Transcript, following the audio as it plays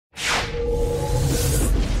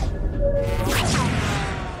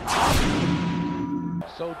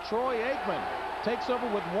So Troy Aikman takes over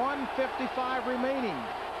with 1:55 remaining.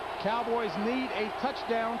 Cowboys need a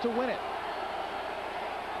touchdown to win it.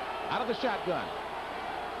 Out of the shotgun.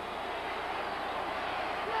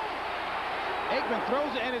 Aikman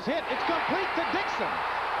throws it and is hit. It's complete to Dixon.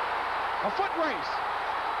 A foot race.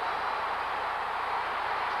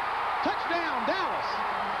 Touchdown, Dallas.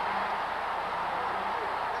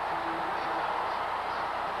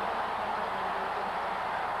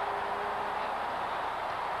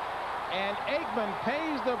 And Aikman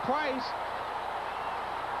pays the price,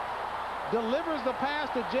 delivers the pass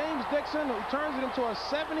to James Dixon, who turns it into a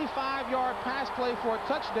 75-yard pass play for a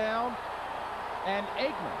touchdown, and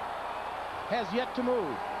Aikman has yet to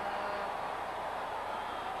move.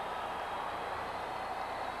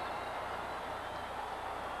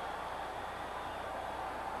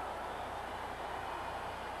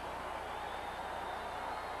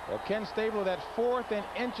 Well, Ken Stabler, that 4th and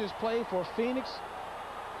inches play for Phoenix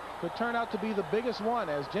could turn out to be the biggest one,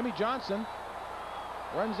 as Jimmy Johnson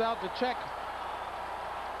runs out to check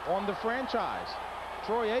on the franchise.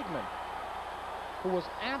 Troy Aikman, who was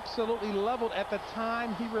absolutely leveled at the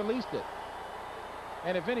time he released it.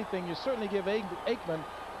 And if anything, you certainly give Aikman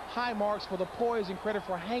high marks for the poise and credit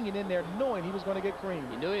for hanging in there, knowing he was going to get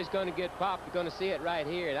creamed. You knew he was going to get popped. You're going to see it right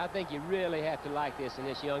here. And I think you really have to like this in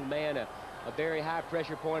this young man, a very high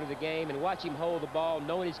pressure point of the game, and watch him hold the ball,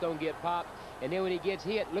 knowing he's going to get popped. And then when he gets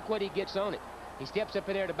hit, look what he gets on it. He steps up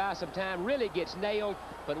in there to buy some time, really gets nailed,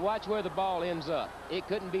 but watch where the ball ends up. It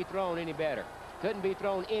couldn't be thrown any better. Couldn't be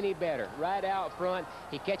thrown any better. Right out front,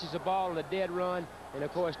 he catches the ball on a dead run, and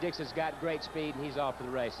of course Dixon's got great speed, and he's off to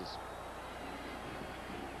the races.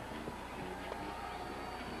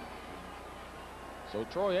 So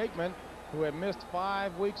Troy Aikman, who had missed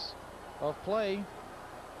 5 weeks of play,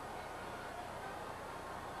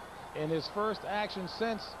 in his first action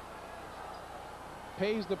since,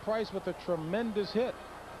 pays the price with a tremendous hit.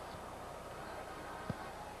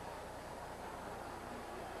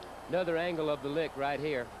 Another angle of the lick right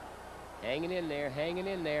here. Hanging in there, hanging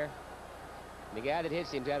in there. And the guy that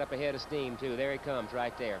hits him's got up ahead of steam, too. There he comes,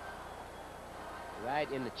 right there. Right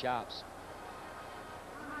in the chops.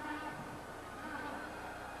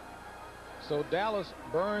 So Dallas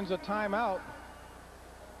burns a timeout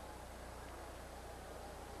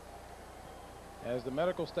as the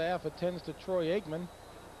medical staff attends to Troy Aikman.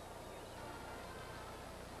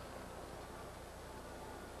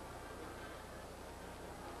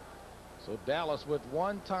 So Dallas with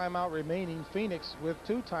 1 timeout remaining, Phoenix with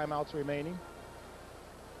 2 timeouts remaining.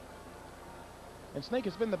 And Snake,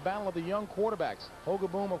 has been the battle of the young quarterbacks.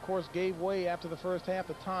 Hogaboom, of course, gave way after the first half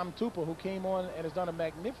to Tom Tupa, who came on and has done a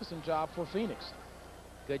magnificent job for Phoenix.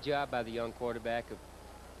 Good job by the young quarterback of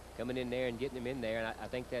coming in there and getting him in there. And I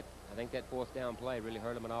think that 4th down play really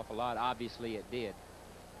hurt him an awful lot. Obviously, it did.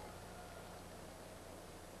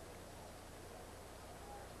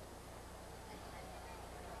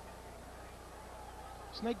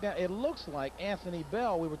 Snake, now it looks like Anthony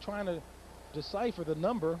Bell. We were trying to decipher the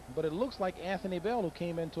number, but it looks like Anthony Bell who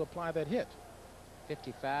came in to apply that hit.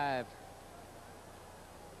 55.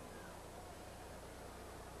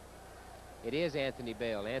 It is Anthony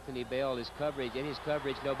Bell. Anthony Bell is coverage. In his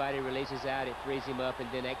coverage, nobody releases out. It frees him up, and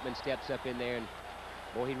then Aikman steps up in there, and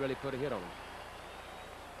boy, he really put a hit on him.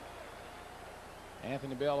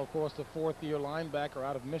 Anthony Bell, of course, the 4th-year linebacker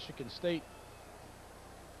out of Michigan State.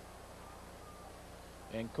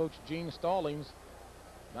 And Coach Gene Stallings,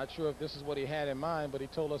 not sure if this is what he had in mind, but he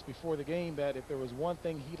told us before the game that if there was one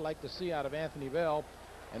thing he'd like to see out of Anthony Bell,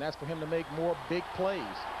 and that's for him to make more big plays.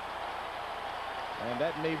 And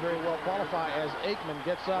that may very well qualify as Aikman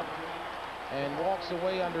gets up and walks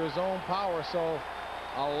away under his own power. So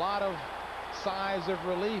a lot of sighs of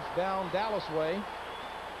relief down Dallas way.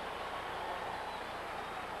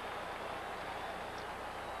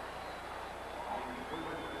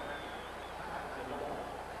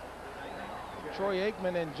 Troy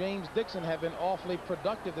Aikman and James Dixon have been awfully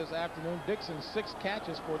productive this afternoon. Dixon 6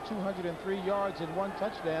 catches for 203 yards and 1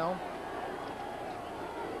 touchdown.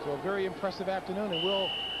 So a very impressive afternoon, and we'll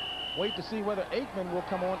wait to see whether Aikman will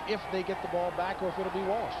come on if they get the ball back or if it'll be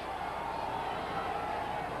Walsh.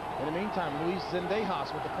 In the meantime, Luis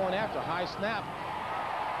Zendejas with the point after. High snap,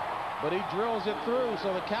 but he drills it through.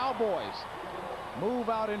 So the Cowboys move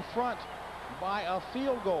out in front by a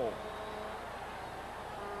field goal.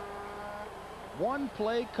 One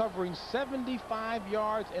play covering 75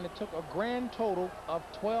 yards, and it took a grand total of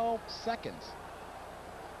 12 seconds.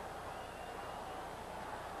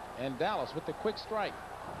 And Dallas with the quick strike,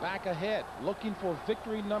 back ahead, looking for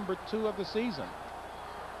victory number 2 of the season.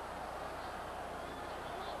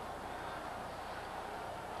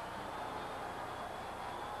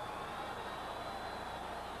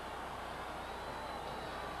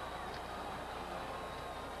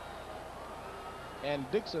 And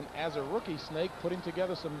Dixon, as a rookie snake, putting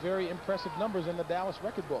together some very impressive numbers in the Dallas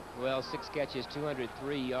record book. Well, 6 catches,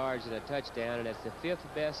 203 yards, and a touchdown, and that's the 5th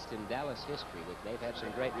best in Dallas history. They've had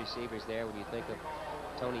some great receivers there when you think of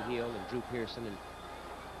Tony Hill and Drew Pearson and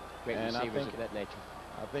great receivers of that nature.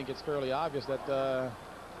 I think it's fairly obvious that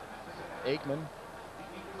Aikman,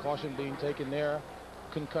 caution being taken there.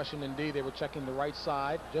 Concussion indeed. They were checking the right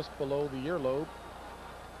side, just below the earlobe.